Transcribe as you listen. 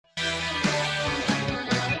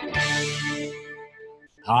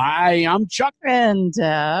Hi, I'm Chuck, And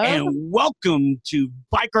and welcome to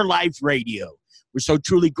Biker Life Radio. We're so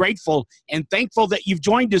truly grateful and thankful that you've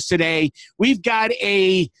joined us today. We've got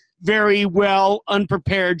a very well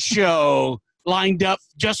unprepared show lined up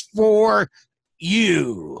just for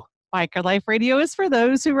you. Biker Life Radio is for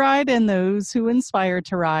those who ride and those who inspire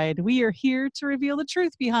to ride. We are here to reveal the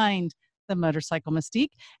truth behind the motorcycle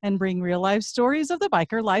mystique and bring real life stories of the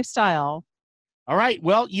biker lifestyle. All right.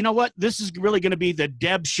 Well, you know what? This is really going to be the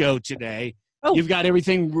Deb show today. Oh. You've got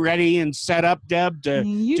everything ready and set up, Deb, to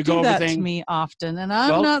You go do that everything to me often, and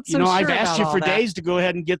I'm not so sure I've asked about you all for that. days to go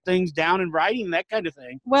ahead and get things down in writing, that kind of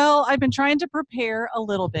thing. Well, I've been trying to prepare a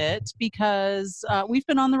little bit because we've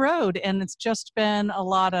been on the road, and it's just been a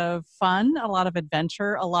lot of fun, a lot of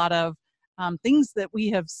adventure, a lot of things that we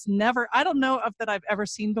have never, I don't know if that I've ever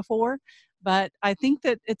seen before, but I think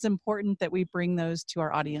that it's important that we bring those to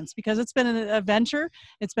our audience because it's been an adventure,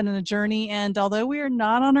 it's been a journey, and although we are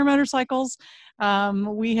not on our motorcycles,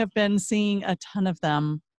 we have been seeing a ton of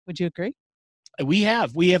them. Would you agree? We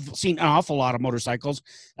have seen an awful lot of motorcycles.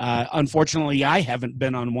 Unfortunately, I haven't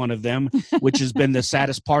been on one of them, which has been the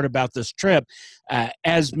saddest part about this trip.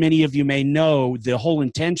 As many of you may know, the whole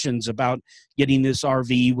intentions about getting this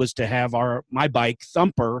RV was to have my bike,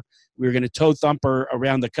 Thumper. We were going to tow Thumper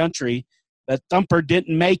around the country, but Thumper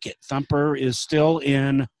didn't make it. Thumper is still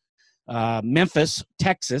in Memphis,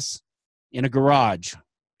 Texas, in a garage,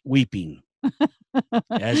 weeping.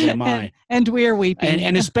 As am I. And we're weeping.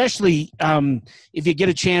 And especially if you get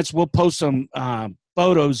a chance, we'll post some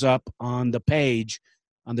photos up on the page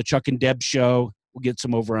on the Chuck and Deb show. We'll get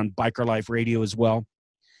some over on Biker Life Radio as well.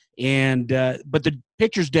 And but the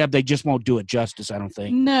pictures, Deb, they just won't do it justice, I don't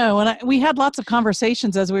think. No, and we had lots of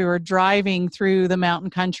conversations as we were driving through the mountain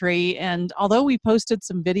country. And although we posted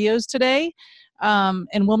some videos today,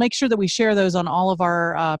 and we'll make sure that we share those on all of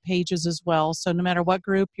our pages as well. So no matter what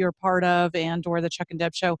group you're part of and or the Chuck and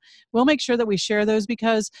Deb show, we'll make sure that we share those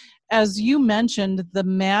because, as you mentioned, the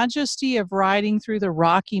majesty of riding through the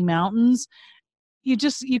Rocky Mountains, you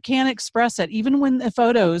can't express it. Even when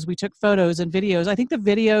we took photos and videos, I think the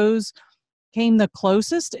videos came the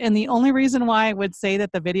closest. And the only reason why I would say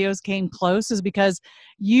that the videos came close is because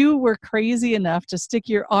you were crazy enough to stick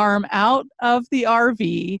your arm out of the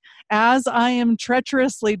RV as I am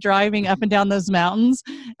treacherously driving up and down those mountains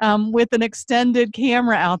with an extended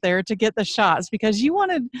camera out there to get the shots because you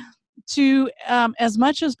wanted to, as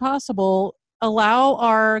much as possible, allow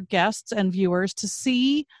our guests and viewers to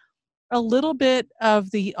see a little bit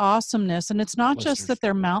of the awesomeness. And it's not just that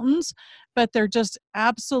they're mountains, but they're just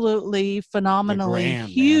absolutely phenomenally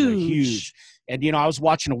huge. And, I was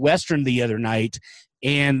watching a Western the other night,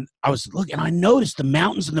 and I was looking, I noticed the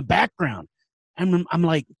mountains in the background. I'm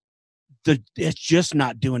like, it's just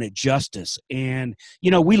not doing it justice. And,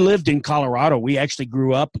 we lived in Colorado. We actually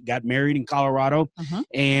grew up, got married in Colorado. Uh-huh.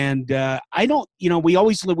 And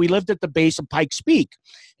we lived at the base of Pikes Peak.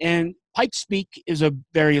 And Pikes Peak is a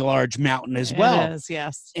very large mountain as well. It is,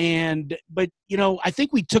 yes. But I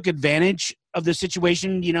think we took advantage of the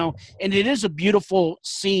situation, and it is a beautiful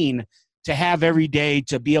scene to have every day,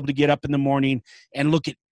 to be able to get up in the morning and look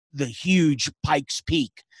at the huge Pikes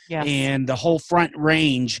Peak. Yes. And the whole Front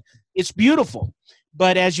Range. It's beautiful.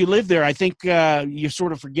 But as you live there, I think you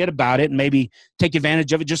sort of forget about it and maybe take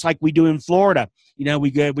advantage of it, just like we do in Florida.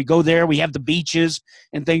 We go there, we have the beaches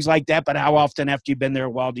and things like that. But how often after you've been there a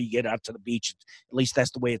while do you get out to the beach? At least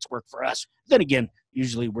that's the way it's worked for us. Then again,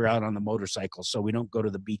 usually we're out on the motorcycle, so we don't go to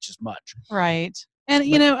the beach as much. Right. And,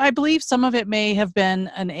 I believe some of it may have been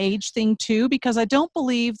an age thing, too, because I don't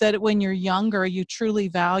believe that when you're younger, you truly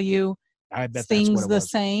value I bet things the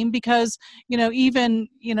same because,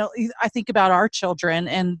 I think about our children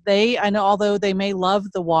and I know although they may love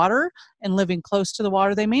the water and living close to the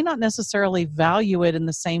water, they may not necessarily value it in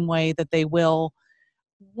the same way that they will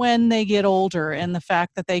when they get older, and the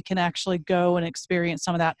fact that they can actually go and experience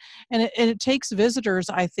some of that. And it takes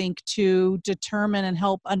visitors, I think, to determine and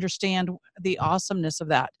help understand the awesomeness of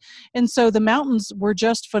that. And so the mountains were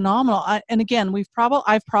just phenomenal. And again,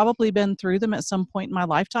 I've probably been through them at some point in my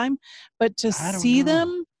lifetime, but to see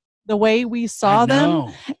them the way we saw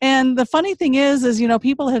them. And the funny thing is,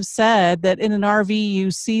 people have said that in an RV,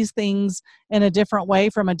 you see things in a different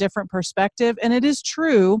way from a different perspective. And it is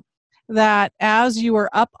true that as you are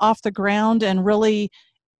up off the ground and really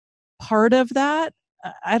part of that,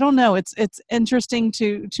 I don't know, it's interesting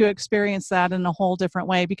to experience that in a whole different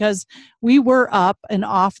way because we were up and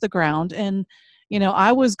off the ground and,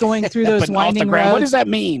 I was going through those winding roads. What does that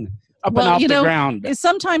mean? up and off the ground.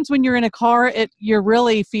 Sometimes when you're in a car, you're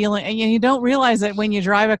really feeling, and you don't realize it when you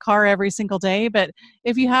drive a car every single day. But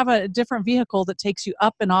if you have a different vehicle that takes you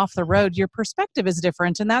up and off the road, your perspective is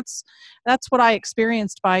different, and that's what I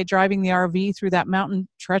experienced by driving the RV through that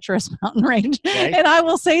treacherous mountain range. Okay. And I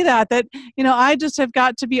will say that I just have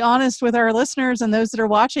got to be honest with our listeners and those that are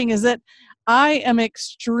watching, is that I am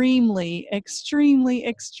extremely, extremely,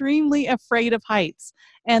 extremely afraid of heights.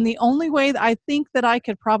 And the only way that I think that I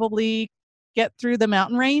could probably get through the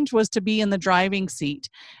mountain range was to be in the driving seat.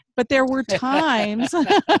 But there were times,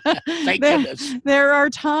 there are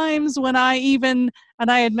times when and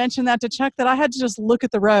I had mentioned that to Chuck, that I had to just look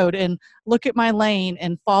at the road and look at my lane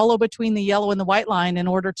and follow between the yellow and the white line in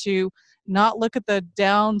order to not look at the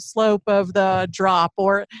down slope of the drop,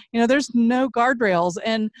 or, there's no guardrails.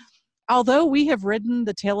 And although we have ridden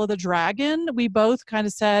the Tail of the Dragon, we both kind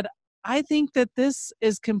of said, I think that this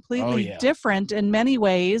is completely different in many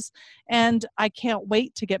ways, and I can't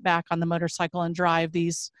wait to get back on the motorcycle and drive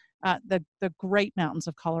these the great mountains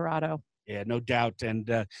of Colorado. Yeah, no doubt. And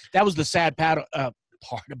that was the sad part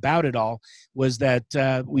about it all, was that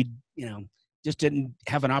we just didn't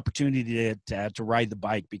have an opportunity to ride the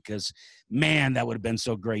bike, because, man, that would have been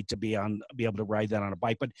so great to be able to ride that on a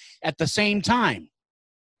bike. But at the same time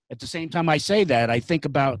I say that, I think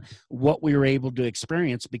about what we were able to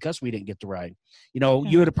experience because we didn't get to ride.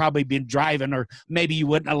 You would have probably been driving, or maybe you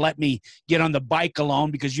wouldn't have let me get on the bike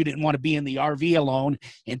alone because you didn't want to be in the RV alone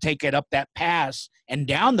and take it up that pass and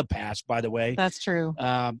down the pass, by the way. That's true.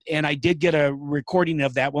 And I did get a recording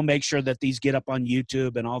of that. We'll make sure that these get up on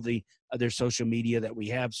YouTube and all the other social media that we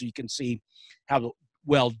have, so you can see how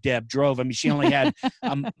well Deb drove. I mean, she only had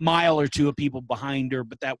a mile or two of people behind her,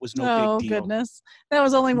 but that was no big deal. Oh, goodness. That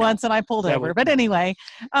was only once, and I pulled over. But anyway.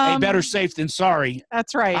 Hey, better safe than sorry.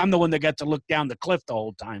 That's right. I'm the one that got to look down the cliff the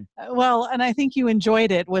whole time. Well, and I think you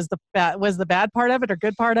enjoyed it, was the bad part of it or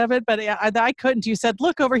good part of it, but I couldn't. You said,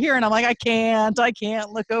 look over here, and I'm like, I can't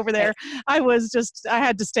look over there. I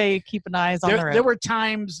had to keep an eye on the road.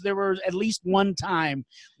 There were at least one time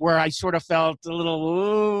where I sort of felt a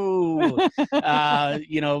little,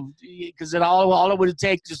 because all it would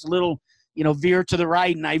take just a little, veer to the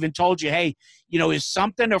right. And I even told you, hey, is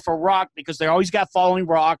something, if a rock, because they always got falling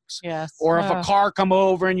rocks, yes, or if a car come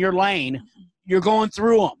over in your lane, you're going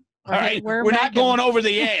through them. All right, we're not going over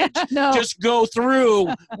the edge. No. Just go through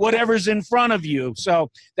whatever's in front of you.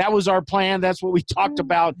 So that was our plan. That's what we talked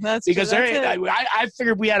about. Because I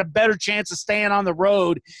figured we had a better chance of staying on the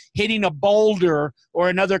road, hitting a boulder or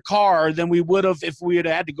another car, than we would have if we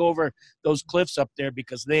had to go over those cliffs up there,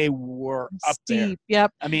 because they were up steep. There.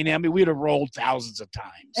 Yep. I mean, we'd have rolled thousands of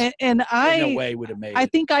times. And no way would have made it. I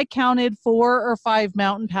think I counted 4 or 5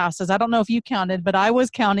 mountain passes. I don't know if you counted, but I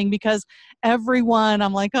was counting, because everyone,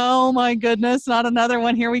 I'm like, oh my goodness, not another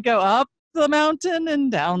one. Here we go, up the mountain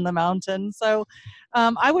and down the mountain. So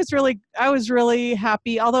I was really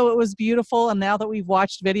happy, although it was beautiful. And now that we've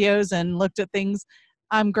watched videos and looked at things,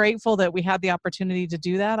 I'm grateful that we had the opportunity to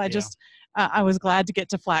do that. I was glad to get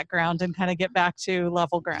to flat ground and kind of get back to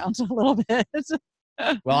level ground a little bit.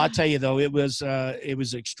 Well, I'll tell you though, it was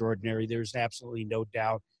extraordinary. There's absolutely no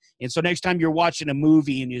doubt. And so next time you're watching a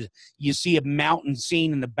movie and you see a mountain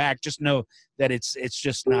scene in the back, just know that it's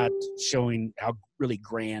just not showing how really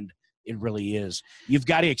grand it really is. You've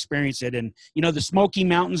got to experience it. And, the Smoky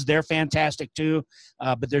Mountains, they're fantastic too.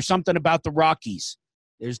 But there's something about the Rockies.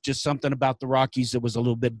 There's just something about the Rockies that was a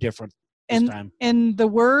little bit different this time. And the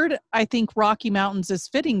word, I think, Rocky Mountains is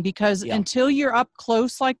fitting, because until you're up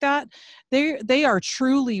close like that, they are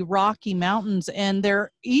truly Rocky Mountains. And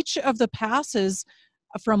each of the passes,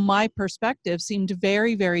 from my perspective, seemed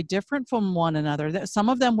very, very different from one another. Some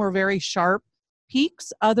of them were very sharp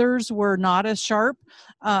peaks. Others were not as sharp.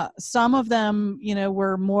 Some of them,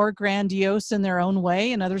 were more grandiose in their own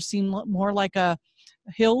way, and others seemed more like a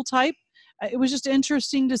hill type. It was just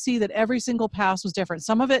interesting to see that every single pass was different.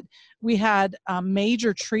 Some of it, we had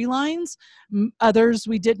major tree lines. Others,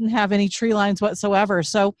 we didn't have any tree lines whatsoever.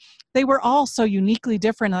 So they were all so uniquely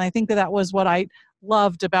different. And I think that was what I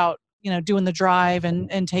loved about doing the drive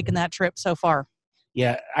and taking that trip so far.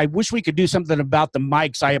 Yeah, I wish we could do something about the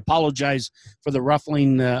mics. I apologize for the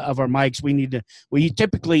ruffling of our mics. We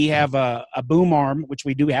typically have a boom arm, which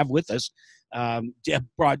we do have with us. Deb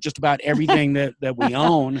brought just about everything that we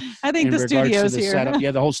own. I think the studio's here. Setup.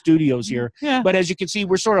 Yeah, the whole studio's here. Yeah. But as you can see,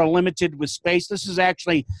 we're sort of limited with space. This is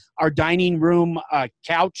actually our dining room,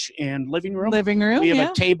 couch, and living room. We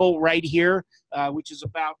have a table right here, which is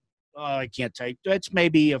about, I can't tell you, it's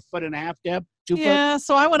maybe 1.5 feet, Deb. 2 foot? Yeah,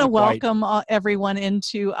 so I want to Not quite. welcome everyone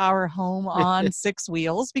into our home on six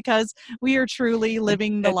wheels because we are truly And,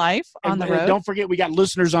 living the and, life on the road. don't forget, we got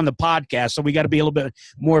listeners on the podcast, so we got to be a little bit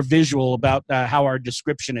more visual about how our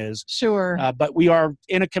description is. Sure. But we are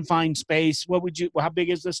in a confined space. How big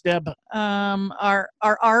is this, Deb? Our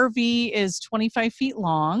RV is 25 feet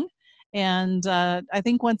long. And I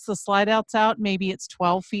think once the slide out's out, maybe it's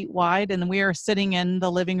 12 feet wide. And we are sitting in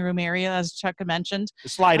the living room area, as Chuck had mentioned. The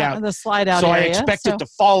slide out. The slide out so area. I expect it to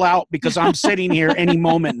fall out because I'm sitting here any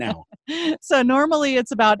moment now. So normally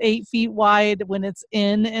it's about 8 feet wide when it's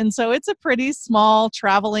in. And so it's a pretty small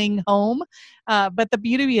traveling home. But the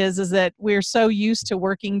beauty is that we're so used to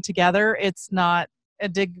working together. It's not a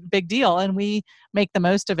big deal, and we make the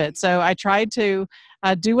most of it. So I tried to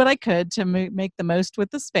do what I could to make the most with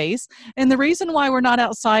the space. And the reason why we're not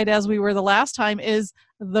outside as we were the last time is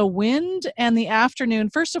the wind and the afternoon.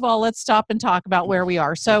 First of all, let's stop and talk about where we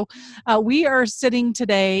are. So we are sitting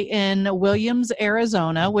today in Williams,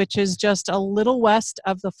 Arizona, which is just a little west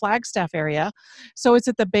of the Flagstaff area. So it's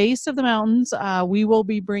at the base of the mountains. We will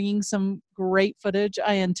be bringing some great footage,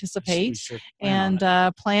 I anticipate,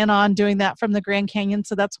 plan on doing that from the Grand Canyon.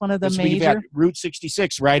 So that's one of the major. Route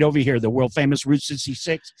 66 right over here, the world famous Route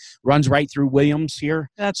 66 runs right through Williams here.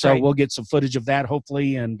 That's right. So we'll get some footage of that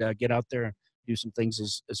hopefully, and get out there and do some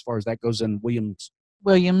things as far as that goes in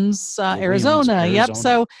Williams, Arizona. Yep.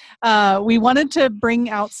 So we wanted to bring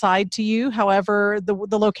outside to you. However,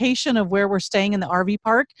 the location of where we're staying in the RV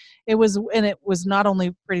park, it was not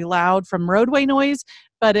only pretty loud from roadway noise,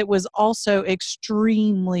 but it was also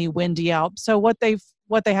extremely windy out. So what they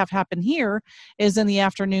have happen here is in the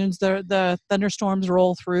afternoons, the thunderstorms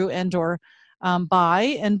roll through and/or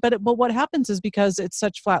but what happens is because it's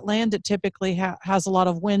such flat land, it typically has a lot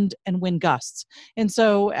of wind and wind gusts, and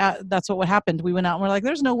so that's what happened. We went out and we're like,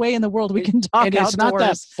 "There's no way in the world we can talk and outdoors." It's not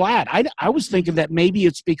that flat. I was thinking that maybe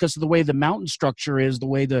it's because of the way the mountain structure is, the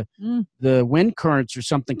way the wind currents or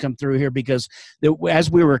something come through here. Because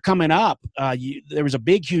as we were coming up, there was a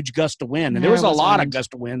big, huge gust of wind, and there was a lot of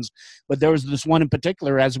gust of winds. But there was this one in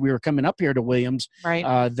particular as we were coming up here to Williams, right?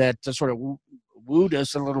 That sort of wooed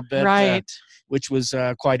us a little bit, right? Which was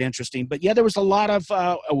quite interesting. But yeah, there was a lot of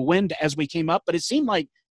wind as we came up, but it seemed like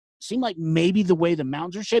maybe the way the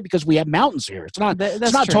mountains are shaped, because we have mountains here. It's not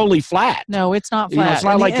totally flat. No, it's not flat. It's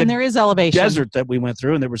not and there is elevation. Desert that we went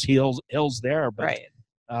through, and there was hills there. But, right.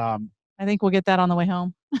 I think we'll get that on the way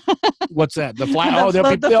home. What's that? The flat?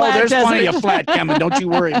 There's plenty of flat coming. Don't you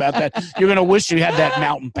worry about that. You're going to wish you had that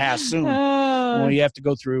mountain pass soon. Well, you have to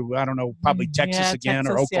go through, I don't know, probably Texas again,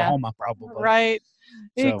 or Oklahoma, probably. Right.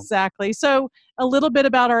 Exactly. So a little bit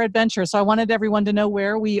about our adventure. So I wanted everyone to know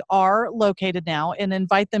where we are located now and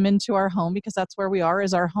invite them into our home, because that's where we are,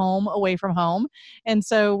 is our home away from home. And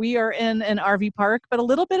so we are in an RV park, but a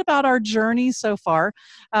little bit about our journey so far.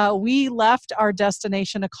 We left our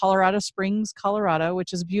destination of Colorado Springs, Colorado,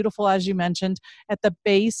 which is beautiful, as you mentioned, at the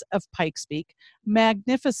base of Pikes Peak.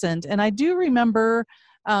 Magnificent. And I do remember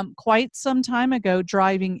quite some time ago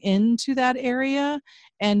driving into that area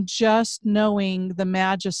and just knowing the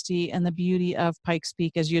majesty and the beauty of Pikes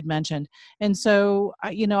Peak, as you had mentioned. And so,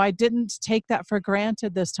 I didn't take that for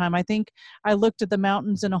granted this time. I think I looked at the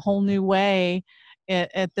mountains in a whole new way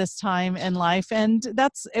at this time in life, and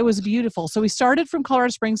it was beautiful. So we started from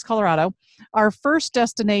Colorado Springs, Colorado. Our first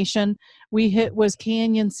destination we hit was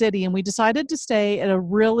Canyon City, and we decided to stay at a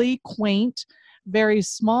really quaint, very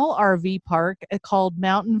small RV park called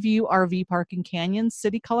Mountain View RV Park in Canyon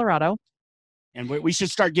City, Colorado. And we should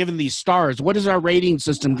start giving these stars. What is our rating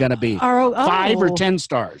system going to be? 5 or 10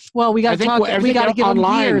 stars? Well, we got to give them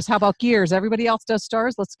gears. How about gears? Everybody else does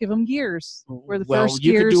stars. Let's give them gears. We're the first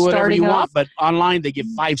you gears can do whatever you want, off. but online they give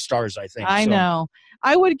 5 stars, I think. I know.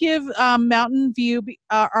 I would give Mountain View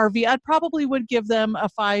RV, I probably would give them a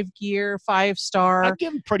 5-star. I'd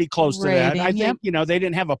give them pretty close rating, to that. I think, they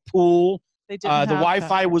didn't have a pool. They didn't the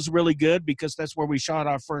Wi-Fi was really good, because that's where we shot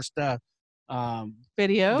our first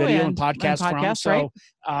video and podcast from. So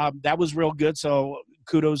that was real good. So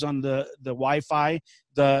kudos on the Wi-Fi.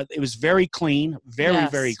 It was very clean,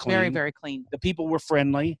 very clean. Very, very clean. The people were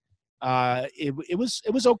friendly. It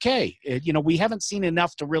was okay. We haven't seen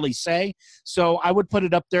enough to really say, so I would put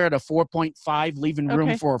it up there at a 4.5, leaving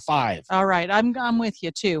room for a 5. All right, I'm with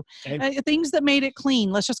you too. Okay. Things that made it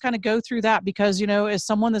clean. Let's just kind of go through that, because as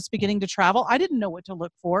someone that's beginning to travel, I didn't know what to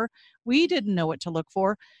look for. We didn't know what to look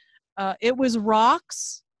for. It was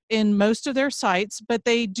rocks in most of their sites, but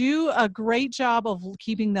they do a great job of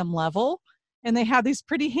keeping them level. And they have these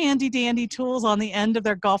pretty handy dandy tools on the end of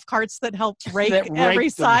their golf carts that help rake every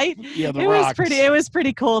site. Yeah, the rocks. It was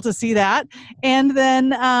pretty cool to see that. And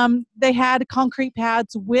then they had concrete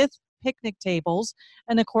pads with picnic tables.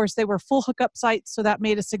 And of course, they were full hookup sites, so that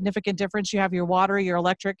made a significant difference. You have your water, your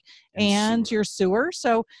electric, and your sewer.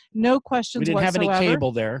 So no questions We didn't whatsoever. have any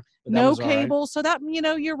cable there. No cable. So that,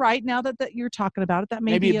 you're right. Now that you're talking about it, that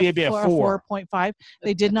may be maybe a 4. 4.5.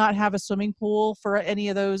 They did not have a swimming pool for any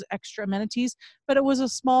of those extra amenities, but it was a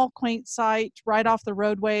small, quaint site right off the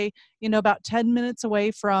roadway, about 10 minutes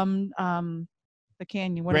away from the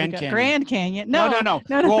canyon. Grand Canyon. No.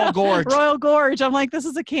 Royal Gorge. Royal Gorge. I'm like, this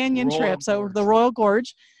is a canyon trip. So the Royal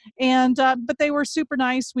Gorge. And but they were super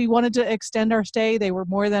nice. We wanted to extend our stay. They were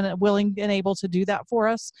more than willing and able to do that for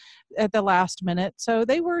us at the last minute. So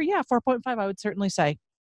they were 4.5, I would certainly say.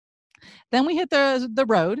 Then we hit the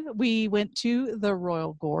road. We went to the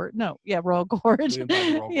Royal Gorge. Royal Gorge.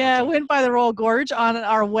 Went by the Royal Gorge on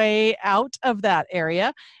our way out of that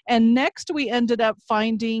area. And next we ended up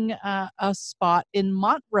finding a spot in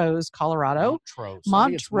Montrose, Colorado.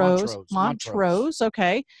 Montrose.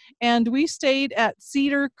 Okay. And we stayed at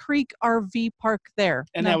Cedar Creek RV Park there.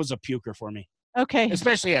 And that was a puker for me. Okay.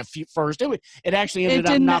 Especially at first. It actually ended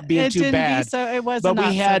up not being too bad. So it was but not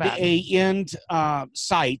we had so bad. a end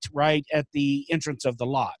site right at the entrance of the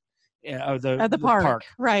lot. Of the park.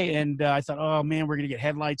 Right. And I thought, oh, man, we're going to get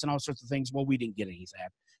headlights and all sorts of things. Well, we didn't get any of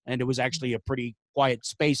that. And it was actually a pretty quiet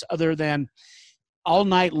space other than all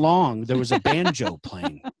night long there was a banjo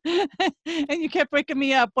playing. And you kept waking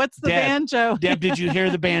me up. What's the banjo? Deb, did you hear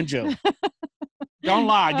the banjo? Don't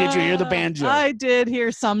lie. Did you hear the banjo? I did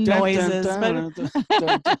hear some noises.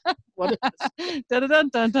 What is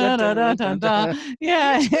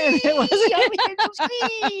Yeah, it was.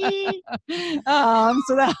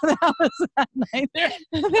 So that was that night.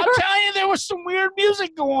 I'm telling you, there was some weird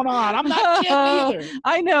music going on. I'm not kidding either.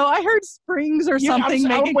 I know. I heard springs or something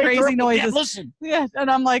making crazy noises. Yeah, listen. Yeah,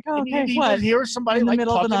 and I'm like, okay, what? You hear somebody in the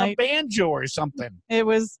middle of the talking night, a banjo or something.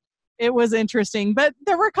 It was interesting, but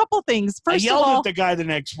there were a couple things. First I yelled of all, at the guy the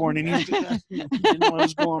next morning. He didn't know what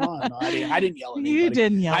was going on. No, I didn't yell at anybody. You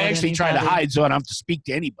didn't yell. I actually tried to hide so I don't have to speak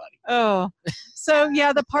to anybody. Oh, so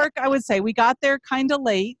the park. I would say we got there kind of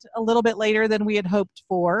late, a little bit later than we had hoped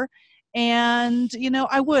for, and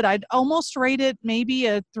I'd almost rate it maybe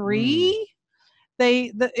a 3.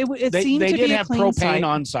 It seemed to be a clean propane site.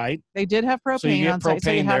 on site. They did have propane on site,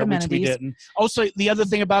 so you had amenities. Which we didn't. Also, the other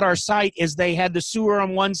thing about our site is they had the sewer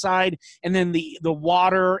on one side and then the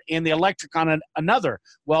water and the electric on another.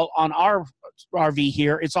 Well, on our RV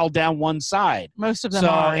here, it's all down one side. Most of them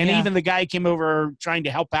are. And even the guy came over trying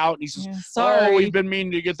to help out, and he says, sorry. "Oh, we've been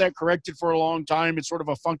meaning to get that corrected for a long time. It's sort of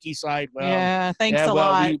a funky site." Well, thanks a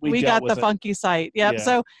lot. We got the funky site. Yep.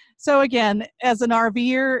 Yeah. So again, as an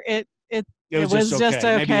RVer, it was just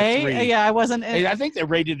okay. Yeah, I wasn't. I think they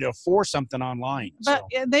rated it a 4 something online. But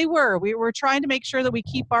we were trying to make sure that we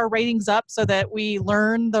keep our ratings up so that we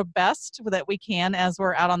learn the best that we can as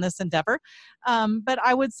we're out on this endeavor. But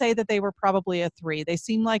I would say that they were probably a 3. They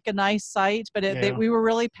seemed like a nice site, but we were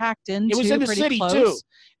really packed into. It was in the city close. Too.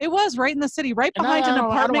 It was right in the city, right behind an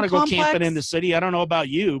apartment complex. I don't want to go camping in the city. I don't know about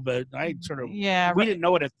you, but I sort of we didn't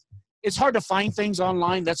know it. It's hard to find things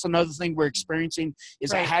online. That's another thing we're experiencing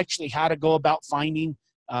is actually how to go about finding,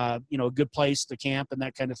 a good place to camp and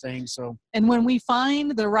that kind of thing. So, and when we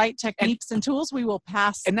find the right techniques and tools, we will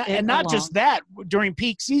pass. And not just that, during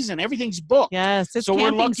peak season, everything's booked. Yes, it's so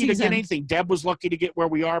we're lucky season. to get anything. Deb was lucky to get where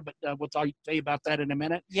we are, but we'll tell you about that in a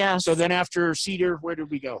minute. Yes. So then after Cedar, where did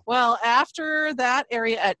we go? Well, after that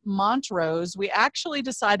area at Montrose, we actually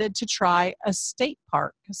decided to try a state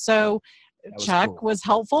park. So Chuck was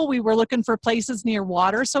helpful. We were looking for places near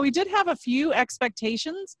water. So we did have a few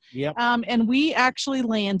expectations. Yep. And we actually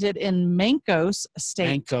landed in Mancos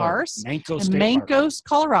State Park. Mancos,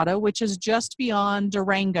 Colorado, which is just beyond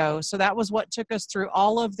Durango. So that was what took us through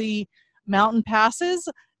all of the mountain passes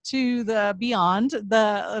to the beyond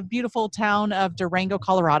the beautiful town of Durango,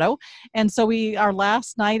 Colorado. And so our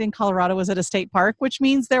last night in Colorado was at a state park, which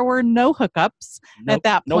means there were no hookups at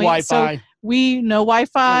that point. No Wi-Fi. So no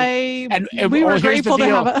Wi-Fi. And we were grateful to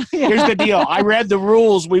have Here's the deal. I read the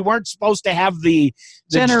rules. We weren't supposed to have the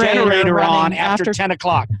generator on after 10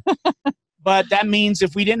 o'clock. But that means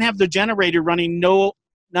if we didn't have the generator running,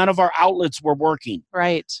 none of our outlets were working.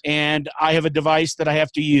 Right. And I have a device that I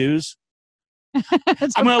have to use.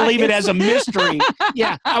 I'm going to leave it as a mystery.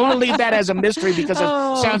 Yeah, I want to leave that as a mystery because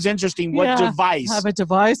it sounds interesting. What device? I have a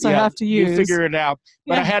device I have to use. You figure it out.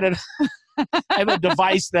 But I have a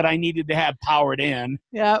device that I needed to have powered in.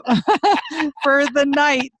 Yeah. For the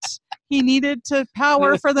night. He needed to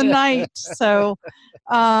power for the night. So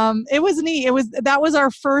it was neat. That was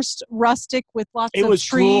our first rustic with lots of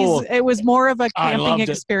trees. Cool. It was more of a camping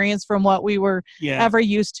experience from what we were ever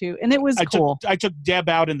used to. And it was cool. I took Deb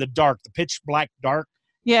out in the dark, the pitch black dark.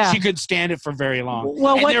 Yeah. She couldn't stand it for very long.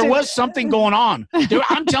 Well, and there was something going on.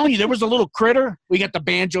 I'm telling you, there was a little critter. We got the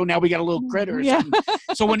banjo. Now we got a little critter or something.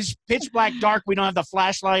 So when it's pitch black dark, we don't have the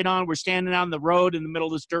flashlight on. We're standing out on the road in the middle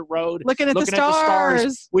of this dirt road. Looking at the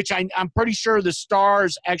stars. Which I'm pretty sure the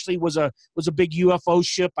stars actually was a big UFO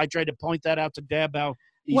ship. I tried to point that out to Deb.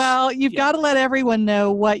 Well, you've got to let everyone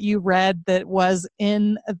know what you read that was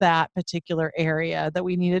in that particular area that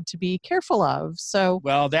we needed to be careful of. So,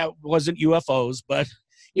 well, that wasn't UFOs, but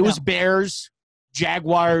it was bears,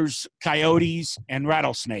 jaguars, coyotes, and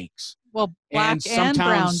rattlesnakes. Well, black and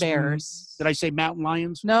brown bears. Did I say mountain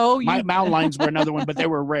lions? No, mountain lions were another one, but they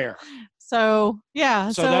were rare. So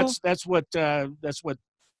yeah, so that's what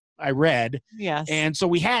I read. Yes, and so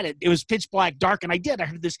we had it. It was pitch black, dark, and I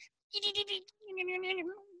heard this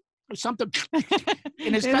or something,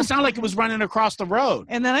 and it sounded like it was running across the road.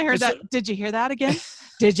 And then I heard that. Did you hear that again?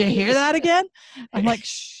 Did you hear that again? I'm like,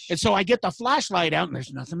 shh. And so I get the flashlight out, and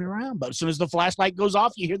there's nothing around. But as soon as the flashlight goes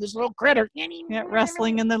off, you hear this little critter.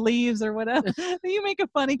 Wrestling in the leaves or whatever. You make a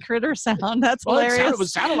funny critter sound. That's hilarious. It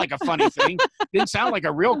sounded like a funny thing. It didn't sound like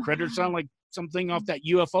a real critter. It sounded like something off that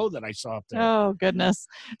UFO that I saw up there. Oh, goodness.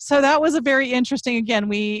 So that was a very interesting, again,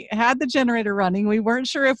 we had the generator running. We weren't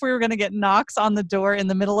sure if we were going to get knocks on the door in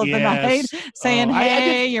the middle of the night saying,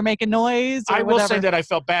 hey, you're making noise or I will whatever. say that I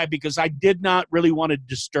felt bad because I did not really want to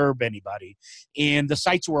disturb anybody. And the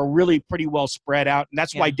sites were really pretty well spread out. And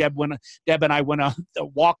that's why Deb and I went on the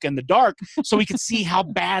walk in the dark so we could see how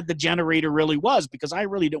bad the generator really was, because I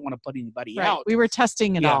really didn't want to put anybody out. We were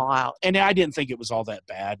testing it all out. And I didn't think it was all that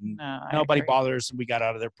bad. And nobody bothered us, and we got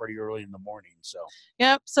out of there pretty early in the morning.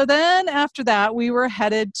 So then after that, we were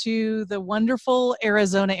headed to the wonderful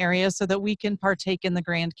Arizona area so that we can partake in the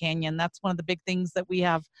Grand Canyon. That's one of the big things that we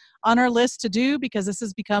have on our list to do, because this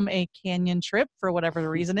has become a canyon trip for whatever the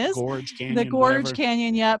reason is. Gorge Canyon. The Gorge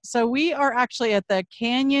Canyon, yep. So we are actually at the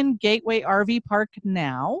Canyon Gateway RV Park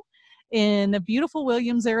now in beautiful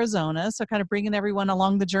Williams, Arizona. So kind of bringing everyone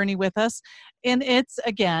along the journey with us. And it's,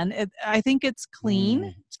 again, I think it's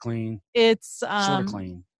clean. It's clean. It's sort of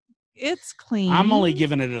clean. It's clean. I'm only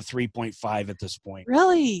giving it a 3.5 at this point.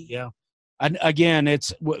 Really? Yeah. And again,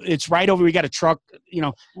 it's right over. We got a truck.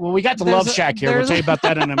 We got the Love Shack here. We'll tell you about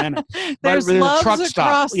that in a minute. There's Love's truck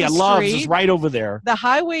stop. Yeah, Love's is right over there. The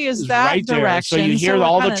highway is that right direction. So you hear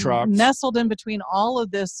all the trucks nestled in between all of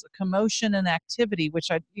this commotion and activity. Which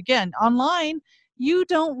again, online, you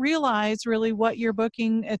don't realize really what you're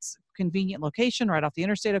booking. It's convenient location right off the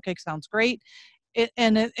interstate. Okay, sounds great.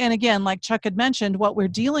 And again, like Chuck had mentioned, what we're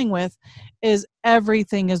dealing with is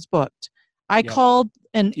everything is booked. I called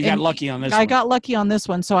and you got lucky on this. I got lucky on this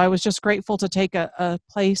one, so I was just grateful to take a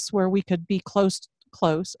place where we could be close,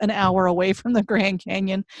 an hour away from the Grand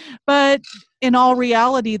Canyon. But in all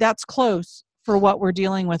reality, that's close for what we're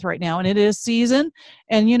dealing with right now, and it is season.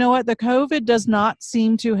 And you know what? The COVID does not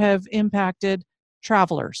seem to have impacted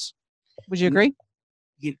travelers. Would you agree?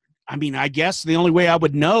 I mean, I guess the only way I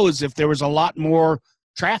would know is if there was a lot more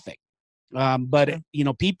traffic. But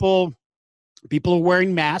people are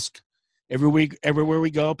wearing masks. Everywhere we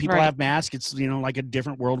go, people have masks. It's, like a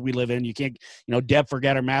different world we live in. You can't, Deb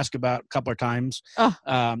forgot her mask about a couple of times. Oh.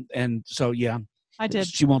 And so, yeah. I did.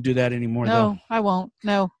 She won't do that anymore, though. No, I won't.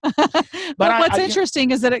 No. But what's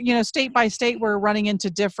interesting is that, state by state, we're running into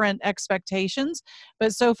different expectations.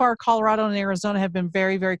 But so far, Colorado and Arizona have been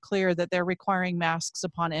very, very clear that they're requiring masks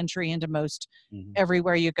upon entry into most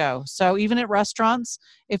everywhere you go. So even at restaurants,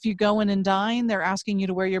 if you go in and dine, they're asking you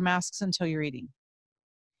to wear your masks until you're eating.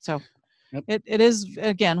 So it is,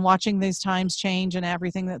 again, watching these times change and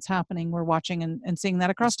everything that's happening. We're watching and seeing that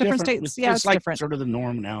across different states. It's like different. Sort of the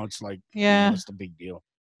norm now. It's like, it's the big deal.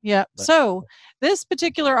 Yeah. So this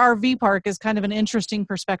particular RV park is kind of an interesting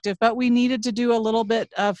perspective, but we needed to do a little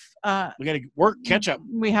bit of we got to catch up.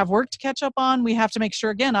 We have work to catch up on. We have to make sure,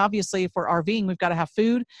 again, obviously, if we're RVing, we've got to have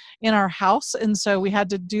food in our house. And so we had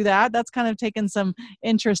to do that. That's kind of taken some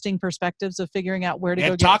interesting perspectives of figuring out where to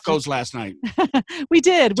go get tacos last night. We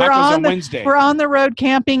did. Tacos on Wednesday. We're on the road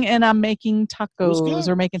camping, and I'm making tacos.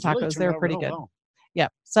 We're making tacos. They're pretty good. Well. Yeah.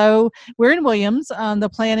 So we're in Williams. The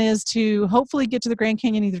plan is to hopefully get to the Grand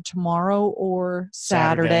Canyon either tomorrow or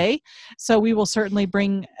Saturday. So we will certainly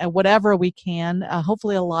bring whatever we can,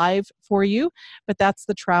 hopefully alive for you. But that's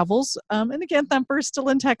the travels. And again, Thumper's still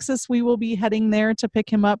in Texas. We will be heading there to pick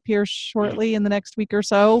him up here shortly in the next week or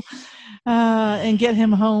so and get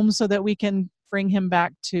him home so that we can bring him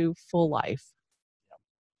back to full life.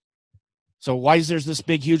 So why is there's this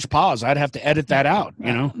big, huge pause? I'd have to edit that out,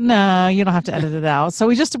 you know? No, you don't have to edit it out. So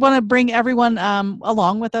we just want to bring everyone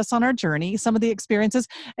along with us on our journey, some of the experiences,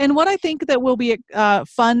 and what I think that will be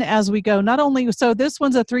fun as we go. Not only, so this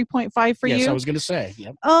one's a 3.5 for you. Yes, I was going to say.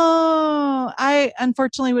 Yep. Oh, I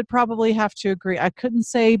unfortunately would probably have to agree. I couldn't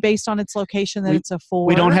say based on its location that it's a 4.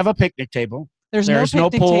 We don't have a picnic table. There's no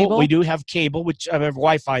picnic pool. table. We do have cable, which I have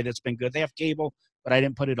Wi-Fi that's been good. They have cable, but I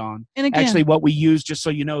didn't put it on. And again, actually, what we use, just so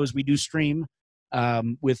you know, is we do stream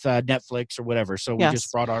with Netflix or whatever. So we just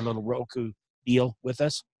brought our little Roku deal with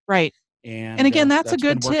us. Right. And again, that's a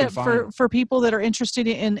good tip for people that are interested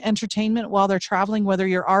in entertainment while they're traveling, whether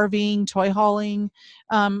you're RVing, toy hauling,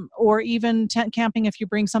 or even tent camping. If you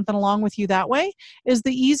bring something along with you that way, is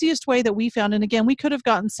the easiest way that we found. And again, we could have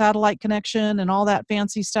gotten satellite connection and all that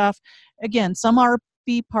fancy stuff. Again, some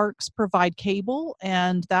RV parks provide cable,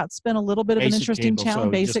 and that's been a little bit of an interesting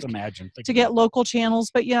challenge. Basic to get local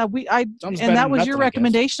channels, but yeah, and that was your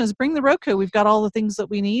recommendation: is bring the Roku. We've got all the things that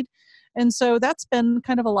we need. And so that's been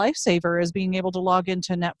kind of a lifesaver, is being able to log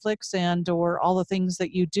into Netflix and or all the things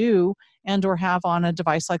that you do and or have on a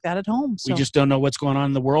device like that at home. So we just don't know what's going on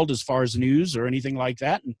in the world as far as news or anything like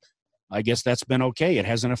that. And I guess that's been okay. It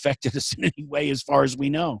hasn't affected us in any way as far as we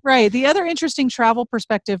know. Right. The other interesting travel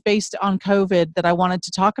perspective based on COVID that I wanted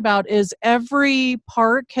to talk about is every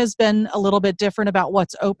park has been a little bit different about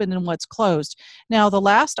what's open and what's closed. Now, the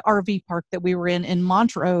last RV park that we were in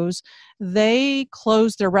Montrose, they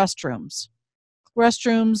closed their restrooms.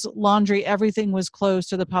 Restrooms, laundry, everything was closed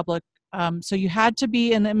to the public. So you had to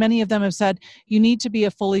be, and many of them have said, you need to be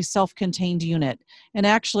a fully self-contained unit. And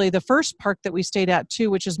actually, the first park that we stayed at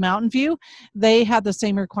too, which is Mountain View, they had the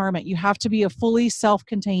same requirement. You have to be a fully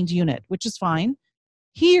self-contained unit, which is fine.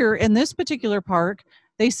 Here in this particular park,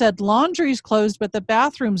 they said laundry's closed, but the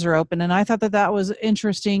bathrooms are open. And I thought that was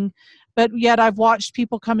interesting. But yet I've watched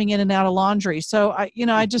people coming in and out of laundry. So,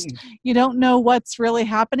 you don't know what's really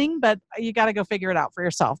happening, but you got to go figure it out for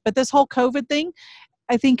yourself. But this whole COVID thing,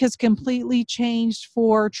 I think, has completely changed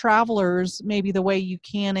for travelers, maybe the way you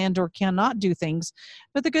can and or cannot do things.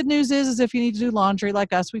 But the good news is if you need to do laundry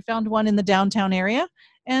like us, we found one in the downtown area,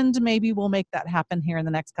 and maybe we'll make that happen here in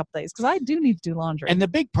the next couple days, because I do need to do laundry. And the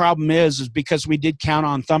big problem is because we did count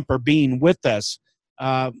on Thumper being with us,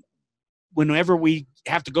 whenever we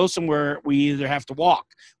have to go somewhere, we either have to walk.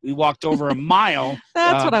 We walked over a mile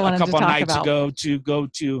That's what I wanted a couple to talk nights about. ago to go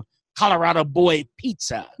to Colorado Boy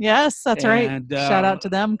Pizza. Yes, that's right. Shout out to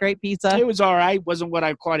them. Great pizza. It was all right. Wasn't what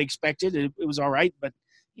I quite expected. It was all right, but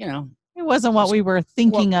it wasn't what we were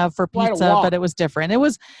thinking of for pizza, but it was different. It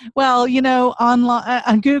was, online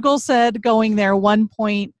on Google said going there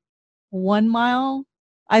 1.1 mile,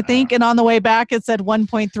 I think, and on the way back it said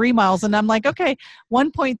 1.3 miles, and I'm like, okay,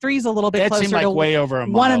 1.3 is a little bit closer to way over a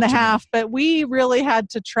mile, 1.5, but we really had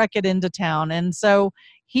to trek it into town, and so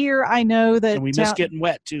here I know that and we miss getting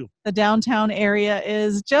wet too. The downtown area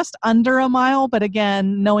is just under a mile, but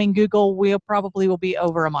again, knowing Google, we probably will be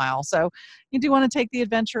over a mile. So you do want to take the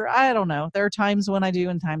adventure. I don't know. There are times when I do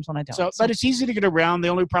and times when I don't. But it's easy to get around. The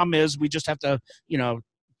only problem is we just have to,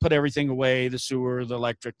 put everything away, the sewer, the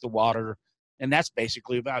electric, the water. And that's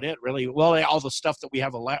basically about it, really. Well, all the stuff that we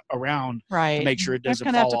have around to make sure it doesn't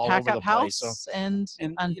fall all over the place. So, and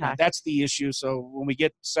unpack. That's the issue. So when we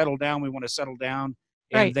get settled down, we want to settle down.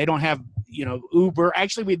 And right. They don't have, Uber.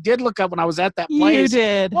 Actually, we did look up when I was at that place. You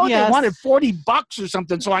did. Well, yes. They wanted $40 or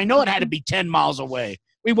something, so I know it had to be 10 miles away.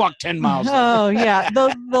 We walked 10 miles. Oh, yeah.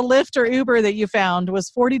 The Lyft or Uber that you found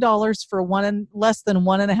was $40 for less than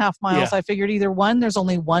 1.5 miles. Yeah. I figured either one, there's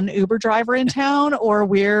only one Uber driver in town, or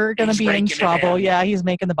we're going to be in trouble. Yeah, he's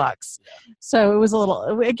making the bucks. Yeah. So it was a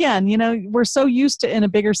little, again, we're so used to in a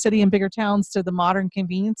bigger city and bigger towns to the modern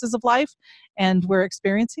conveniences of life, and we're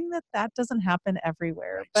experiencing that doesn't happen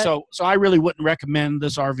everywhere. But, so I really wouldn't recommend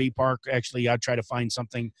this RV park. Actually, I'd try to find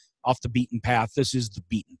something off the beaten path. This is the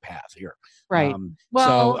beaten path here. Right.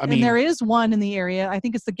 And there is one in the area. I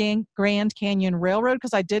think it's the Grand Canyon Railroad,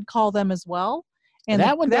 because I did call them as well. And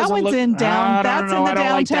that one's in down. That's in the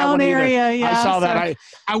downtown area. Yeah, I saw that.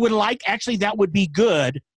 I would actually, that would be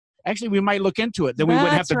good. Actually, we might look into it. Then we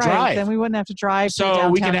wouldn't have to drive. Then we wouldn't have to drive. So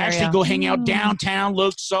we could actually go hang out downtown.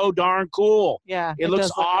 Looks so darn cool. Yeah, it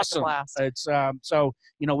looks awesome. It's so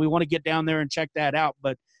we want to get down there and check that out.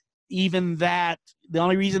 But even that, the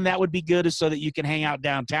only reason that would be good is so that you can hang out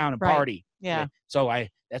downtown and party. Yeah. So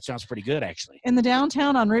that sounds pretty good, actually. In the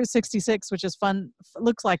downtown on Route 66, which is fun,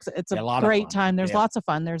 looks like it's a great time. There's lots of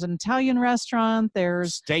fun. There's an Italian restaurant.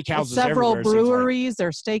 There's steakhouses, several breweries.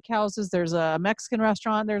 There's steakhouses. There's a Mexican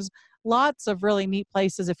restaurant. There's lots of really neat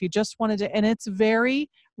places if you just wanted to. And it's very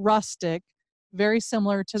rustic, very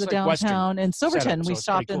similar to It's the like Western downtown in Silverton. setup, We so it's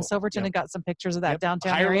stopped pretty in cool. Silverton Yep. and got some pictures of that Yep.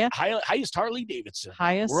 downtown area. Highest Harley Davidson.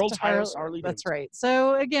 Highest World's Har- highest Harley That's Davidson. right.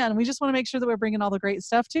 So again, we just want to make sure that we're bringing all the great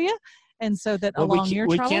stuff to you, and so that Well, along your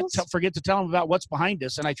we travels, can't forget to tell them about what's behind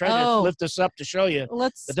us. And I tried to Oh. lift this up to show you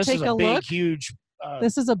let's that this take is a a big, look. huge.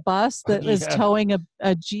 This is a bus that is Yeah. towing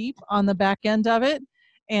a Jeep on the back end of it,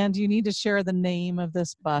 and you need to share the name of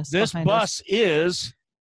this bus. This behind bus us. is,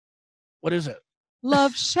 what is it?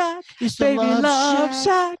 Love Shack. It's the Baby Love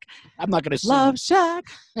Shack. I'm not going to sing. Love Shack.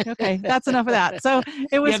 Okay, that's enough of that. So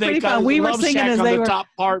it was they pretty got fun. We were Love singing Shack as on they the were top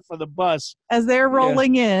part for the bus. as they're Yeah.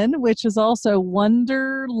 rolling in, which is also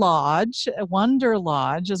Wonder Lodge. Wonder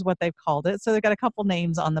Lodge is what they've called it. So they got a couple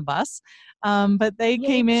names on the bus, but they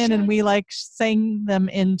came in and we like sang them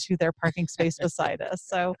into their parking space beside us.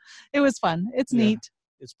 So it was fun. It's Yeah. neat.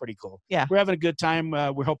 It's pretty cool. Yeah. We're having a good time.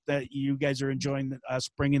 We hope that you guys are enjoying us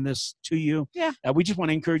bringing this to you. Yeah. We just want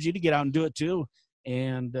to encourage you to get out and do it too.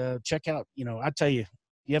 And check out, I tell you, if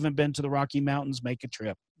you haven't been to the Rocky Mountains, make a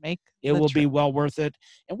trip. It will be well worth it.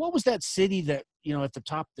 And what was that city that, at the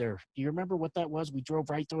top there? Do you remember what that was? We drove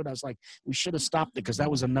right through it. I was like, we should have stopped it because that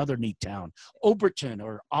was another neat town. Oberton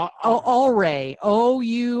or Ouray,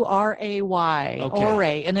 Ouray, Okay.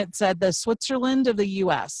 Ouray, and it said the Switzerland of the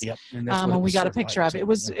U.S. Yep. And we got a picture of it. It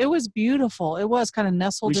was beautiful. It was kind of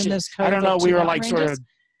nestled in this cove. I don't know. of We two were mountain like sort ranges. of,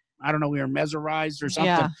 I don't know. We were mesmerized or something.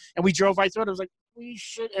 Yeah. And we drove right through it. I was like, we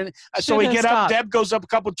should. And so we Should have get up. stopped. Deb goes up a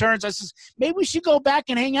couple turns. I says, maybe we should go back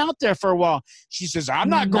and hang out there for a while. She says, I'm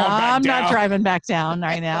not going back I'm down. not driving back down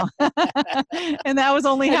right now. And that was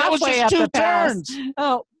only And that was halfway just up two the pass. turns.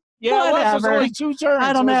 Oh, Yeah, it was whatever. only two turns.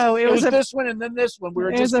 I don't know. It was this one and then this one. We were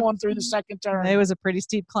It just was going through the second turn. it was a pretty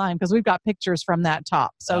steep climb because we've got pictures from that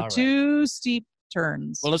top. So All right. 2 steep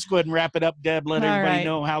turns. Well, let's go ahead and wrap it up, Deb. Let All everybody right.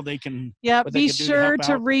 know how they can. Yep. what they Be can do to sure help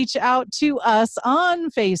to out. reach out to us on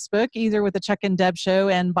Facebook, either with the Chuck and Deb Show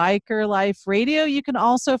and Biker Life Radio. You can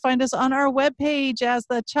also find us on our webpage as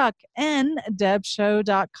the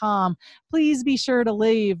chucknddebshow.com. Please be sure to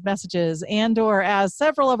leave messages or, as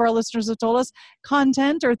several of our listeners have told us,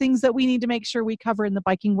 content or things that we need to make sure we cover in the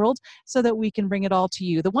biking world so that we can bring it all to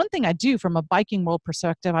you. The one thing I do from a biking world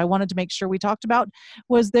perspective I wanted to make sure we talked about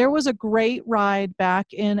was there was a great ride back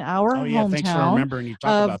in our Oh, yeah. Thanks for hometown remembering you talk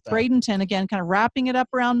of about that. Bradenton. Again, kind of wrapping it up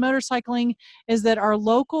around motorcycling, is that our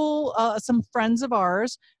local, some friends of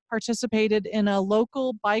ours participated in a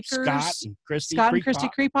local bikers. Scott and Christy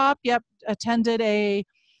Creep Hop. Yep, attended a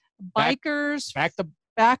bikers Back the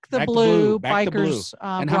Back the Back the Blue Back the Blue. bikers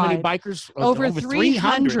and how many ride. bikers? Over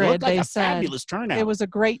 300. It looked like they a said. fabulous turnout. It was a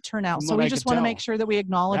great turnout. From So what we I just could want to tell. make sure that we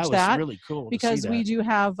acknowledge was that. really cool Because to see we that. do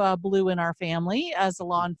have Blue in our family as a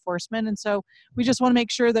law enforcement. And so we just want to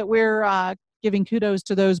make sure that we're giving kudos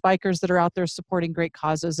to those bikers that are out there supporting great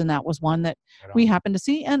causes. And that was one that Right we on. happened to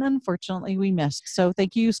see. And unfortunately, we missed. So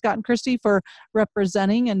thank you, Scott and Christy, for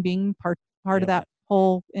representing and being part Yep. of that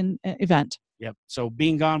whole event. Yep. So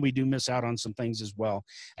being gone, we do miss out on some things as well.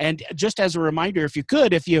 And just as a reminder, if you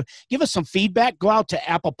give us some feedback, go out to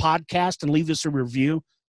Apple Podcast and leave us a review.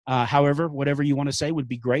 However, whatever you want to say would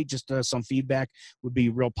be great. Just some feedback would be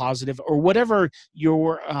real positive, or whatever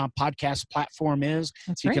your podcast platform is.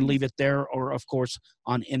 That's You right. can leave it there, or of course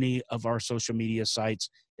on any of our social media sites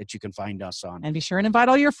that you can find us on. And be sure and invite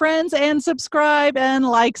all your friends and subscribe and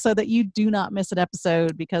like so that you do not miss an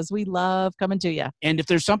episode, because we love coming to you. And if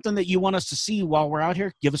there's something that you want us to see while we're out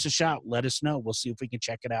here, give us a shout. Let us know. We'll see if we can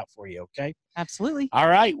check it out for you. Okay. Absolutely. All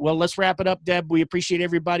right. Well, let's wrap it up, Deb. We appreciate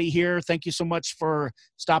everybody here. Thank you so much for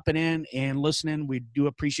stopping in and listening. We do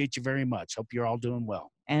appreciate you very much. Hope you're all doing well.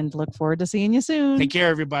 And look forward to seeing you soon. Take care,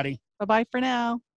 everybody. Bye-bye for now.